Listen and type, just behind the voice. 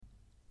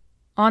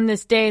On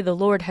this day the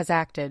Lord has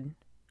acted.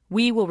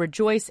 We will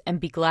rejoice and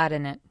be glad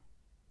in it.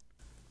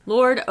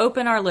 Lord,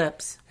 open our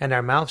lips, and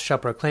our mouth shall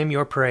proclaim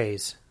your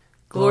praise.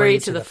 Glory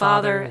to the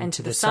Father, and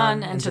to the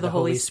Son, and to the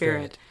Holy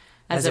Spirit,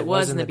 as it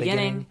was in the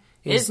beginning,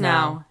 is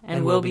now,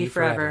 and will be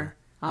forever.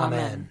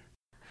 Amen.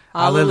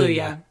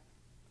 Alleluia.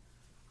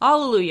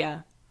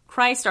 Alleluia.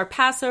 Christ our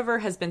Passover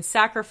has been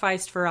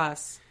sacrificed for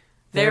us.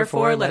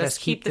 Therefore let us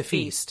keep the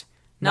feast,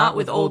 not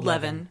with old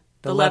leaven,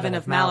 the leaven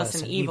of malice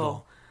and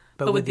evil,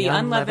 but with the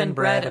unleavened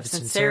bread of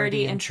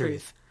sincerity and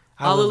truth.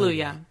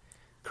 Alleluia.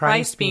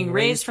 Christ, being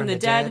raised from the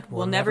dead,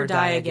 will never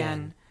die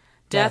again.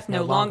 Death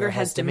no longer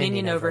has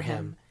dominion over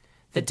him.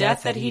 The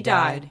death that he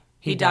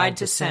died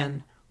to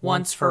sin,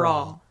 once for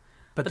all.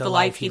 But the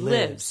life he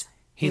lives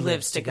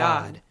to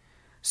God.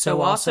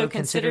 So also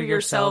consider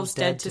yourselves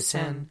dead to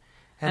sin,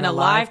 and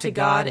alive to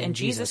God in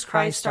Jesus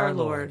Christ our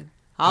Lord.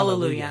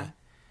 Alleluia.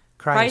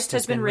 Christ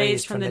has been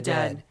raised from the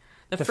dead,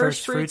 the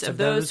firstfruits of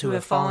those who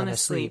have fallen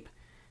asleep.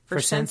 For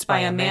since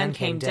by a man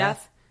came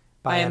death,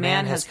 by a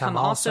man has come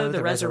also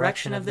the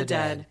resurrection of the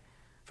dead.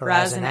 For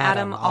as in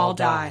Adam all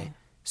die,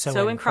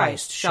 so in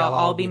Christ shall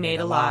all be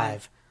made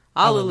alive.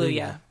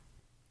 Alleluia.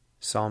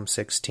 Psalm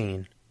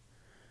 16.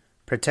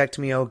 Protect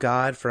me, O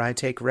God, for I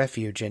take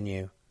refuge in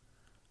you.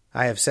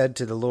 I have said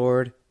to the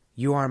Lord,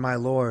 you are my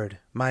Lord,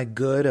 my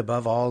good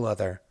above all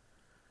other.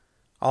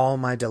 All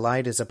my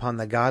delight is upon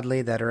the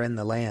godly that are in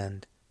the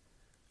land,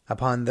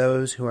 upon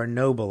those who are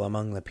noble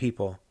among the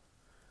people.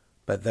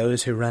 But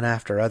those who run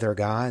after other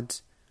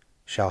gods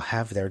shall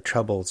have their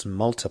troubles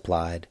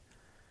multiplied.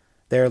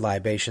 Their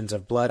libations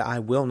of blood I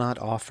will not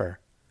offer,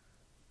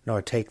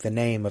 nor take the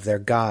name of their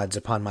gods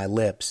upon my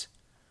lips.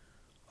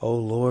 O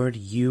Lord,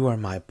 you are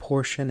my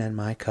portion and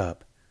my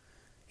cup.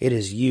 It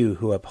is you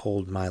who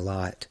uphold my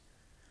lot.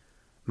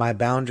 My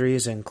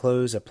boundaries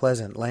enclose a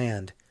pleasant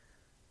land.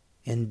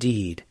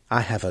 Indeed,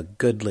 I have a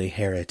goodly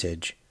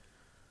heritage.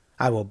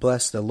 I will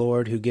bless the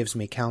Lord who gives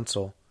me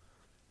counsel.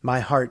 My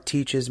heart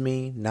teaches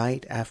me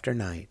night after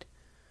night.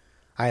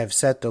 I have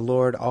set the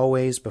Lord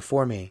always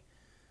before me.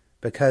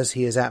 Because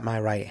he is at my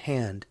right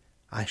hand,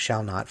 I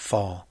shall not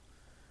fall.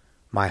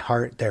 My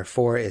heart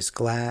therefore is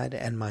glad,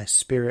 and my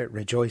spirit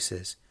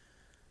rejoices.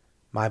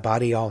 My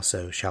body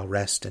also shall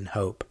rest in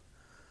hope.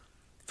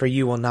 For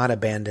you will not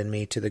abandon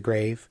me to the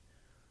grave,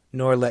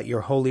 nor let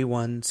your Holy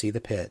One see the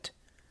pit.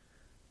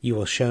 You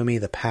will show me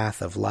the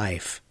path of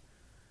life.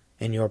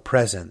 In your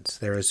presence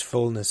there is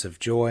fullness of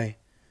joy,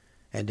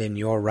 and in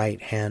your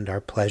right hand are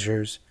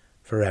pleasures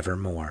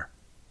forevermore.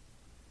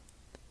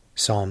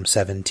 Psalm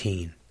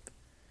 17.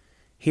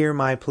 Hear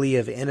my plea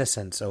of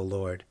innocence, O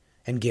Lord,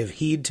 and give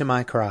heed to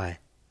my cry.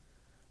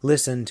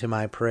 Listen to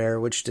my prayer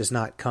which does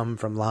not come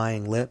from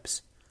lying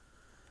lips.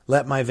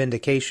 Let my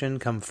vindication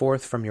come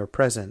forth from your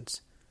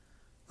presence.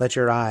 Let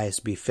your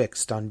eyes be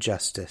fixed on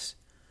justice.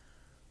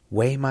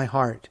 Weigh my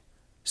heart,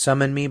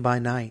 summon me by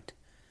night.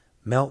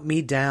 Melt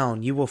me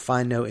down, you will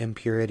find no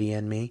impurity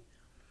in me.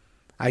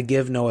 I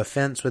give no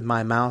offense with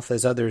my mouth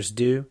as others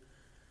do.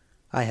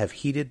 I have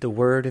heeded the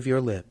word of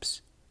your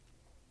lips.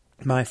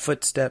 My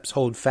footsteps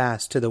hold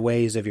fast to the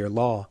ways of your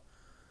law.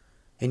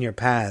 In your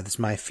paths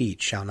my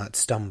feet shall not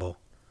stumble.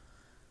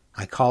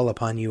 I call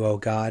upon you, O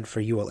God,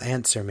 for you will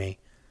answer me.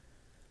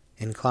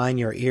 Incline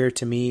your ear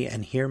to me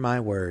and hear my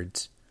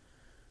words.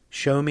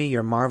 Show me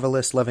your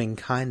marvelous loving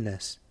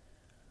kindness,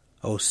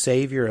 O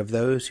Savior of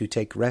those who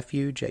take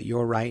refuge at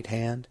your right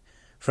hand,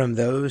 from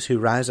those who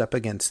rise up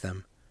against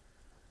them.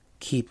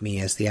 Keep me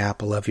as the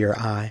apple of your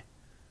eye.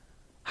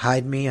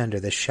 Hide me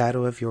under the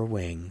shadow of your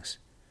wings.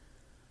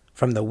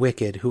 From the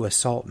wicked who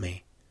assault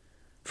me,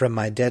 from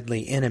my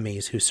deadly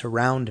enemies who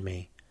surround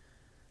me.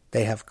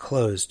 They have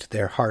closed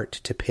their heart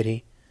to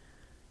pity,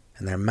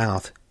 and their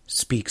mouth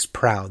speaks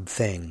proud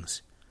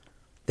things.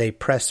 They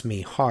press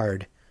me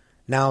hard,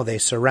 now they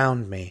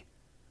surround me,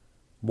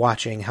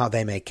 watching how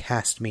they may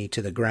cast me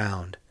to the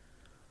ground,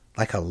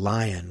 like a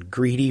lion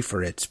greedy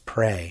for its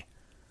prey,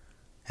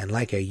 and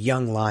like a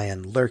young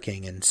lion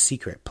lurking in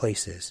secret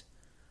places.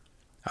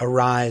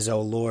 Arise,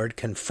 O Lord,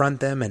 confront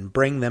them and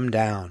bring them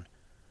down.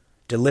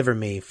 Deliver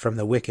me from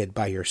the wicked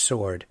by your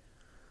sword.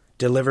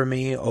 Deliver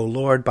me, O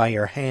Lord, by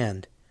your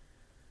hand,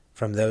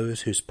 from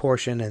those whose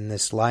portion in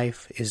this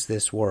life is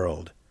this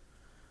world,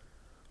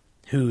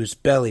 whose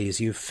bellies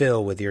you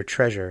fill with your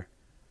treasure,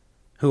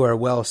 who are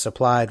well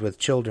supplied with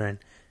children,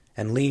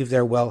 and leave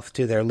their wealth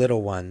to their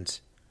little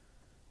ones.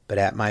 But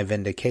at my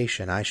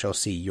vindication I shall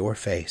see your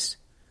face.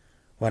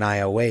 When I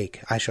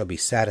awake I shall be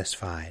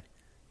satisfied,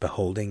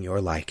 beholding your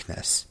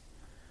likeness.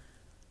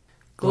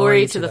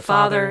 Glory to the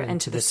Father, and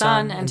to the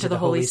Son, and to the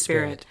Holy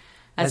Spirit,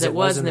 as it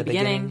was in the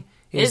beginning,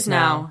 is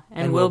now,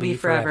 and will be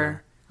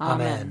forever.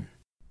 Amen.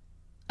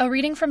 A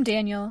reading from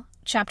Daniel,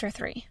 chapter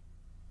 3.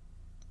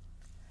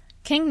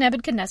 King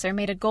Nebuchadnezzar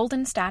made a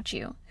golden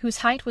statue, whose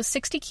height was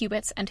 60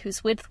 cubits and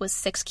whose width was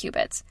 6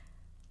 cubits.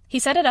 He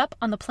set it up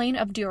on the plain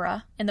of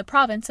Dura, in the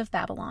province of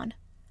Babylon.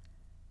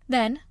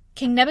 Then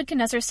King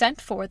Nebuchadnezzar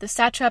sent for the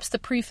satraps, the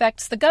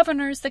prefects, the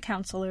governors, the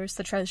counselors,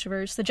 the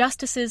treasurers, the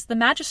justices, the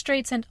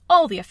magistrates, and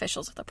all the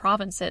officials of the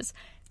provinces,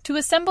 to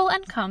assemble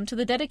and come to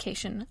the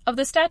dedication of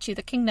the statue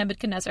that King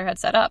Nebuchadnezzar had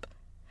set up.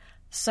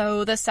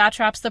 So the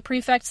satraps, the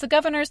prefects, the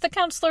governors, the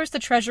counselors, the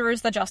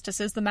treasurers, the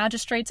justices, the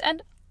magistrates,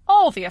 and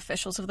all the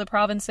officials of the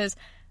provinces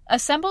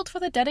assembled for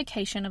the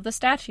dedication of the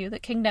statue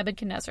that King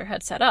Nebuchadnezzar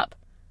had set up.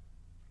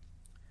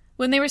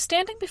 When they were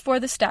standing before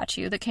the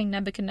statue that King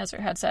Nebuchadnezzar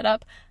had set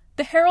up,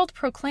 the herald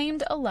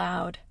proclaimed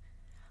aloud,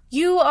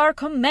 "You are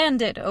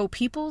commanded, O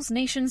peoples,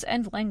 nations,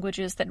 and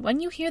languages, that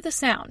when you hear the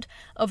sound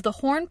of the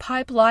horn,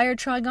 pipe, lyre,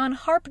 trigon,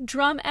 harp,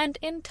 drum, and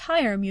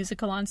entire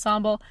musical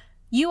ensemble,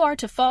 you are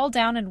to fall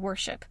down and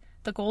worship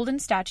the golden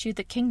statue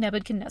that King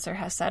Nebuchadnezzar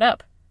has set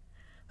up.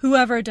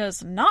 Whoever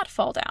does not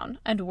fall down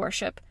and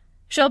worship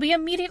shall be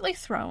immediately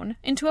thrown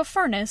into a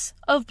furnace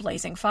of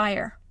blazing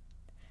fire."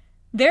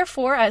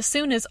 Therefore, as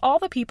soon as all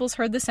the peoples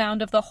heard the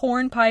sound of the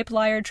horn, pipe,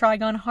 lyre,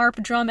 trigon, harp,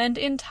 drum, and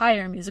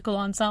entire musical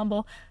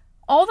ensemble,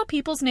 all the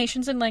peoples,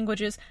 nations, and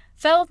languages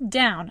fell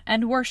down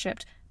and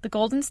worshipped the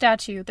golden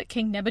statue that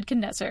King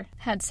Nebuchadnezzar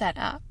had set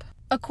up.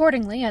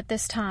 Accordingly, at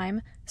this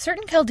time,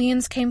 certain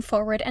Chaldeans came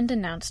forward and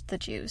denounced the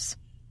Jews.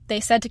 They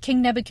said to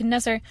King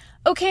Nebuchadnezzar,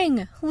 "O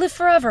king, live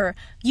forever!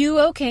 You,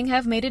 O king,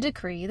 have made a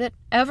decree that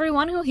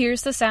everyone who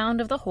hears the sound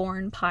of the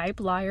horn, pipe,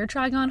 lyre,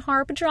 trigon,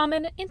 harp, drum,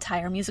 and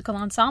entire musical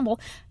ensemble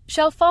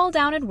shall fall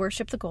down and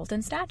worship the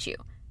golden statue.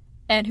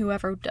 And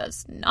whoever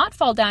does not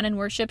fall down and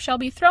worship shall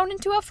be thrown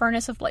into a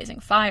furnace of blazing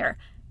fire.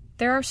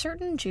 There are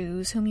certain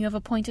Jews whom you have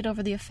appointed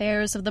over the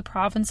affairs of the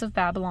province of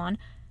Babylon,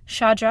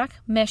 Shadrach,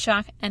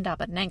 Meshach, and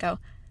Abednego.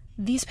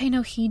 These pay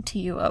no heed to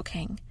you, O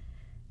king.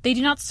 They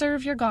do not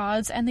serve your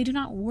gods, and they do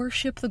not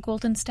worship the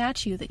golden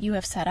statue that you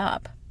have set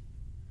up."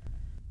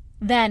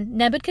 Then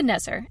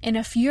Nebuchadnezzar, in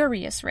a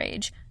furious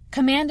rage,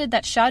 commanded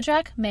that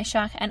Shadrach,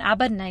 Meshach, and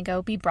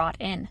Abednego be brought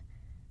in.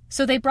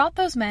 So they brought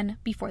those men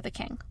before the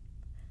king.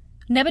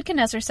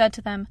 Nebuchadnezzar said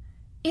to them,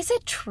 "Is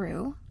it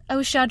true,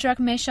 O Shadrach,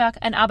 Meshach,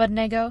 and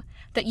Abednego,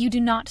 that you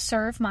do not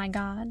serve my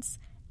gods,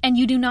 and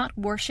you do not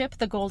worship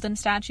the golden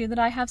statue that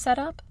I have set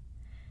up?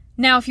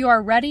 Now if you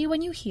are ready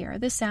when you hear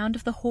the sound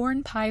of the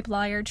horn, pipe,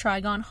 lyre,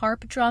 trigon,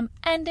 harp, drum,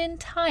 and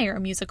entire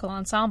musical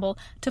ensemble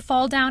to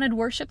fall down and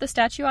worship the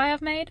statue I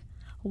have made,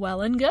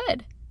 well and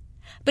good.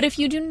 But if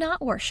you do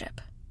not worship,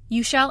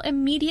 you shall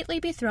immediately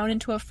be thrown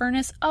into a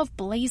furnace of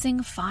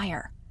blazing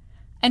fire.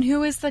 And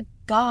who is the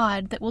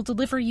God that will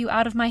deliver you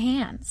out of my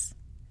hands?"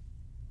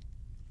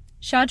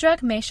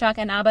 Shadrach, Meshach,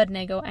 and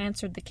Abednego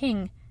answered the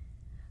king,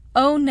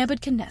 "O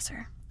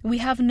Nebuchadnezzar, we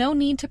have no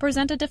need to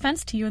present a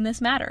defense to you in this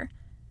matter.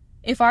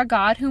 If our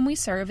God whom we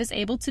serve is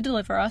able to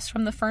deliver us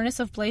from the furnace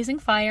of blazing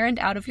fire and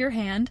out of your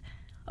hand,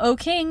 O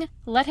king,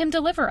 let him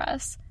deliver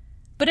us.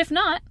 But if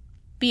not,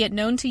 be it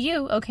known to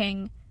you, O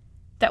king,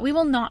 that we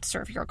will not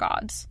serve your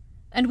gods,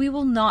 and we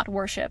will not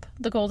worship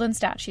the golden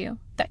statue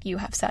that you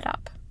have set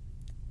up."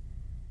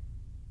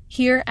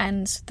 Here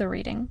ends the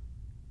reading.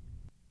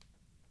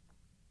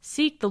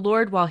 Seek the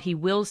Lord while he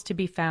wills to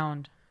be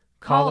found.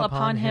 Call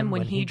upon him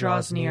when he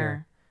draws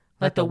near.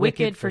 Let the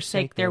wicked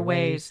forsake their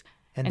ways,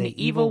 and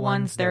the evil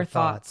ones their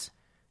thoughts.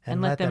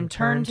 And let them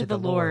turn to the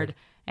Lord,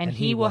 and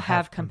he will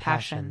have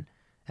compassion.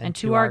 And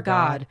to our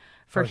God,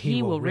 for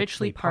he will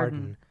richly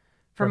pardon.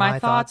 For my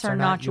thoughts are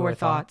not your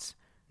thoughts,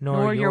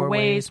 nor your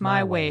ways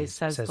my ways,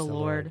 says the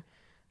Lord.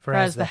 For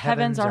as the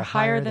heavens are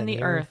higher than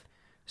the earth,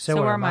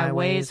 so are my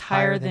ways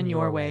higher than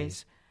your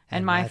ways,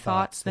 and my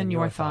thoughts than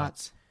your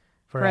thoughts.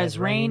 For as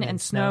rain and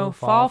snow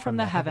fall from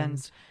the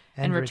heavens,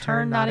 and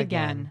return not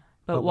again,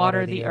 but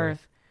water the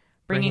earth,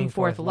 bringing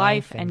forth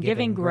life and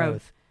giving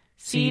growth,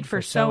 seed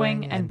for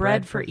sowing and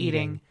bread for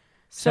eating,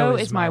 so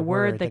is my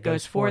word that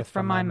goes forth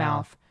from my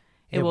mouth.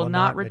 It will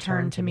not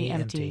return to me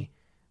empty,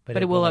 but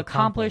it will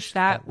accomplish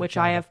that which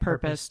I have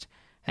purposed,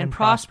 and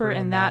prosper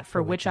in that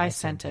for which I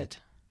sent it.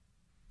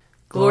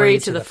 Glory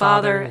to the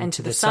Father, and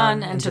to the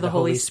Son, and to the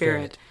Holy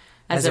Spirit,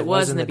 as it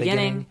was in the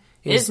beginning,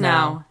 is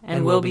now,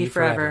 and will be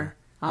forever.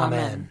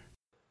 Amen.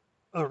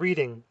 A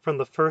reading from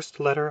the first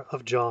letter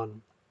of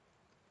John.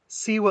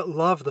 See what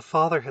love the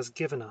Father has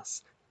given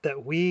us,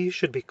 that we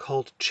should be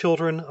called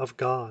children of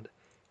God,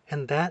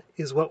 and that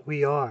is what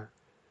we are.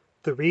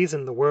 The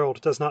reason the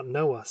world does not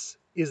know us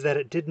is that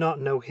it did not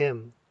know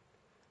him.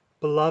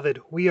 Beloved,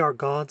 we are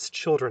God's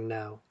children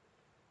now,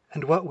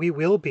 and what we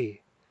will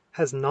be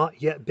has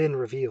not yet been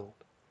revealed.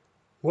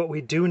 What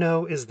we do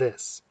know is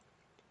this: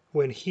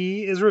 when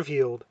he is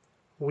revealed,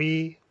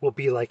 we will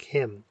be like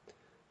him,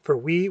 for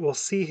we will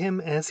see him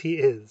as he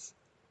is.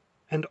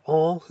 And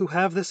all who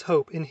have this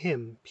hope in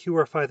him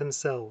purify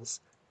themselves,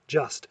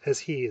 just as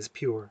he is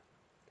pure.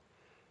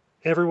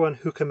 Everyone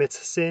who commits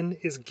sin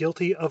is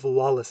guilty of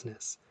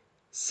lawlessness.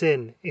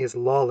 Sin is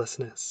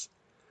lawlessness.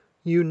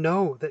 You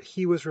know that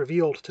he was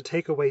revealed to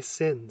take away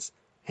sins,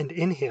 and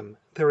in him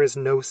there is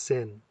no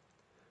sin.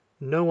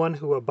 No one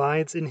who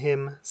abides in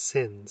him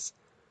sins.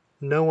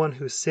 No one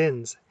who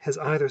sins has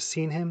either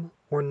seen him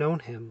or known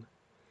him.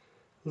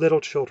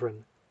 Little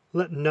children,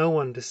 let no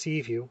one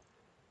deceive you.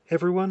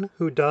 Everyone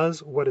who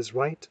does what is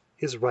right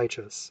is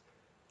righteous,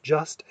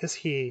 just as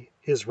he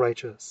is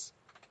righteous.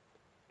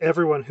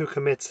 Everyone who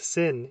commits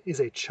sin is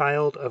a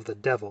child of the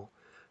devil,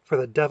 for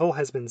the devil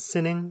has been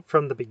sinning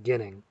from the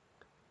beginning.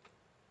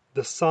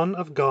 The Son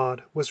of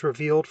God was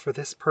revealed for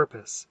this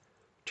purpose,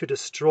 to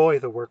destroy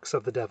the works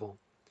of the devil.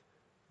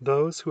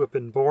 Those who have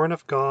been born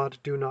of God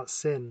do not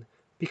sin,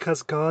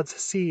 because God's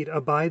seed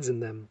abides in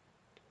them.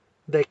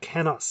 They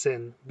cannot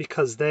sin,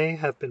 because they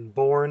have been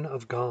born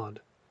of God.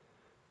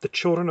 The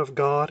children of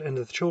God and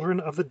the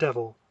children of the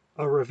devil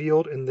are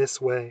revealed in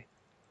this way.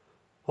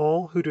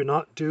 All who do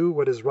not do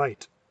what is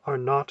right are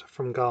not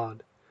from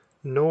God,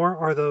 nor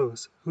are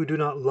those who do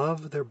not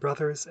love their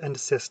brothers and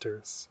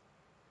sisters.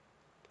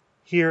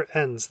 Here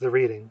ends the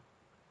reading.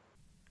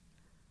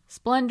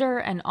 Splendor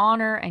and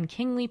honor and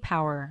kingly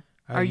power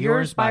are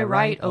yours by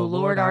right, O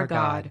Lord our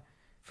God,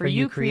 for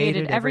you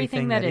created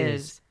everything that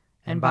is,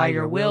 and by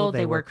your will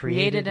they were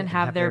created and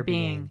have their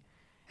being.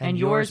 And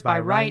yours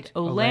by right,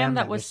 O Lamb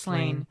that was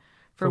slain,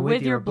 for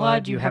with your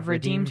blood you have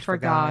redeemed for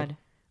God,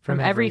 from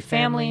every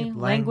family,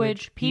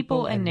 language,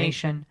 people, and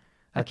nation,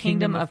 a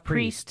kingdom of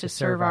priests to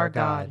serve our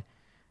God.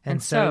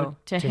 And so,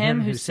 to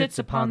him who sits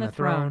upon the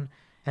throne,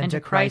 and to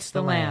Christ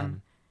the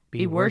Lamb,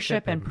 be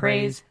worship and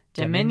praise,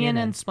 dominion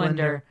and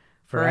splendor,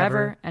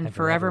 forever and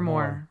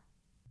forevermore.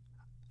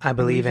 I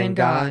believe in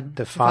God,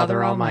 the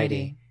Father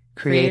Almighty,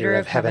 creator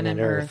of heaven and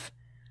earth.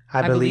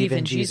 I believe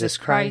in Jesus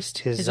Christ,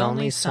 his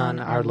only Son,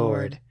 our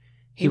Lord.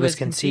 He was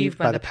conceived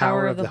by the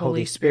power of the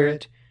Holy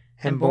Spirit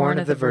and born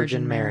of the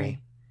Virgin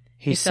Mary.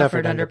 He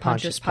suffered under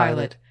Pontius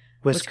Pilate,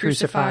 was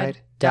crucified,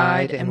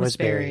 died, and was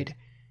buried.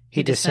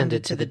 He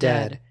descended to the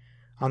dead.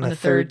 On the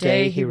third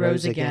day he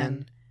rose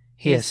again.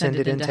 He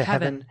ascended into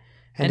heaven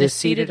and is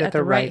seated at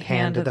the right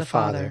hand of the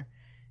Father.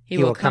 He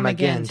will come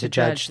again to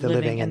judge the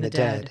living and the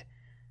dead.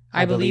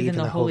 I believe in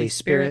the Holy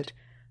Spirit,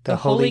 the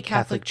Holy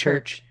Catholic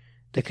Church,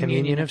 the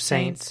communion of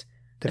saints,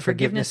 the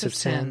forgiveness of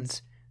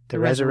sins, the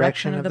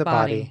resurrection of the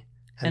body,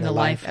 and the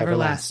life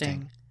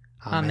everlasting.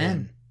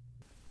 Amen.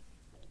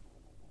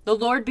 The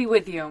Lord be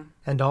with you.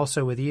 And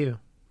also with you.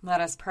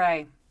 Let us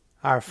pray.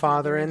 Our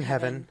Father in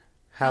heaven,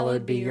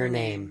 hallowed be your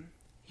name.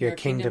 Your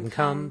kingdom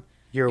come,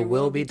 your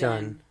will be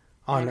done,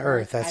 on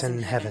earth as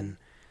in heaven.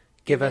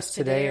 Give us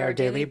today our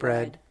daily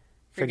bread.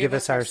 Forgive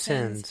us our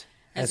sins,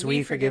 as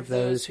we forgive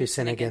those who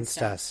sin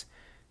against us.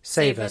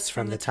 Save us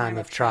from the time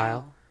of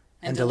trial,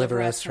 and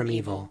deliver us from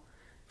evil.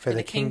 For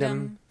the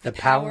kingdom, the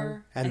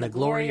power, and the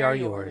glory are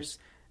yours,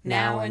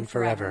 now and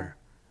forever.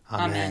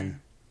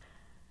 Amen.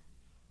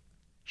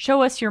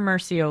 Show us your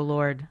mercy, O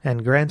Lord.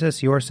 And grant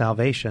us your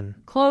salvation.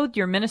 Clothe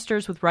your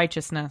ministers with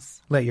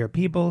righteousness. Let your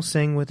people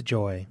sing with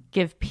joy.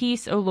 Give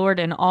peace, O Lord,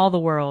 in all the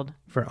world.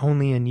 For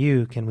only in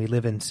you can we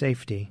live in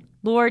safety.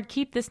 Lord,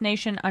 keep this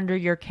nation under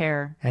your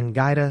care. And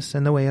guide us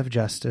in the way of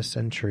justice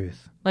and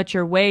truth. Let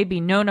your way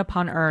be known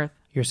upon earth.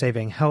 Your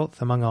saving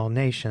health among all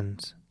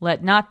nations.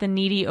 Let not the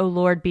needy, O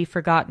Lord, be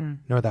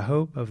forgotten. Nor the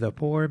hope of the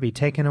poor be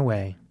taken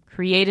away.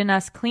 Create in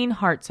us clean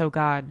hearts, O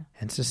God.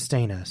 And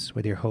sustain us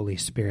with your Holy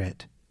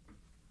Spirit.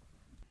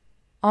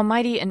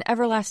 Almighty and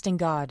everlasting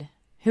God,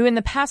 who in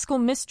the Paschal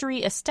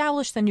mystery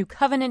established the new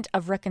covenant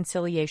of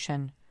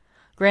reconciliation,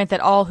 grant that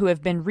all who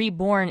have been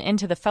reborn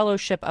into the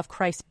fellowship of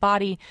Christ's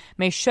body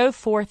may show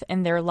forth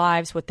in their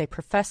lives what they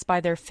profess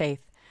by their faith.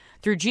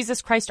 Through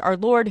Jesus Christ our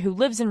Lord, who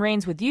lives and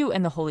reigns with you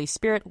and the Holy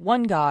Spirit,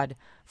 one God,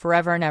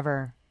 forever and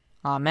ever.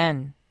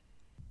 Amen.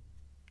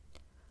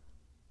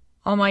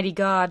 Almighty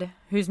God,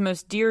 whose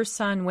most dear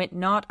Son went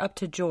not up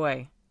to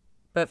joy,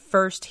 but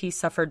first he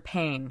suffered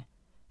pain,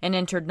 and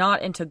entered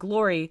not into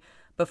glory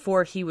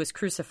before he was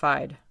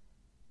crucified,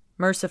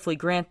 mercifully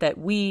grant that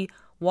we,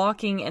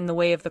 walking in the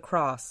way of the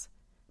cross,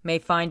 may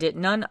find it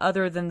none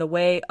other than the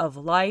way of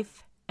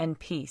life and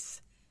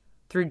peace.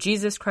 Through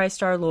Jesus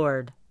Christ our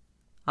Lord.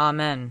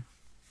 Amen.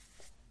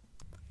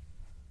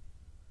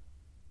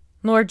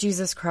 Lord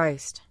Jesus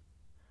Christ,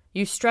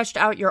 you stretched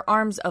out your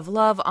arms of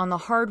love on the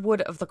hard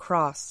wood of the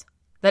cross,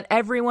 that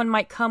everyone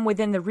might come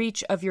within the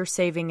reach of your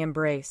saving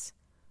embrace.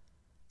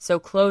 So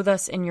clothe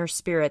us in your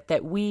Spirit,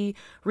 that we,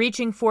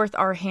 reaching forth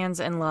our hands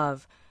in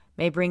love,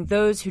 may bring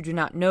those who do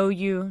not know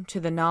you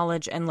to the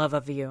knowledge and love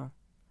of you.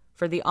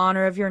 For the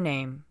honor of your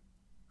name.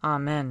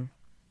 Amen.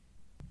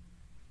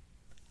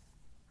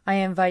 I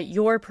invite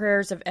your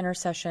prayers of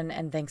intercession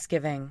and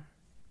thanksgiving.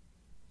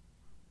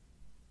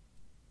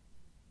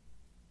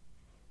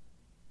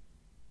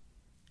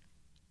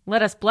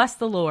 Let us bless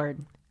the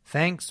Lord.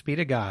 Thanks be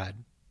to God.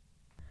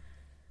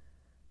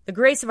 The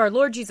grace of our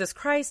Lord Jesus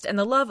Christ, and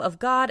the love of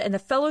God, and the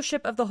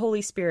fellowship of the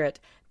Holy Spirit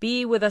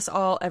be with us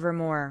all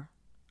evermore.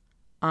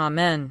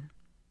 Amen.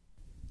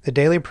 The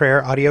Daily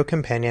Prayer audio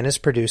companion is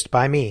produced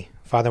by me,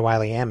 Father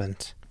Wiley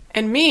Ammons.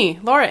 And me,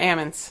 Laura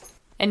Ammons.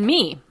 And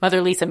me,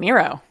 Mother Lisa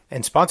Miro.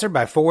 And sponsored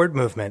by Forward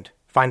Movement.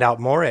 Find out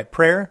more at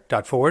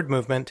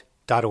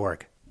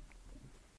prayer.forwardmovement.org.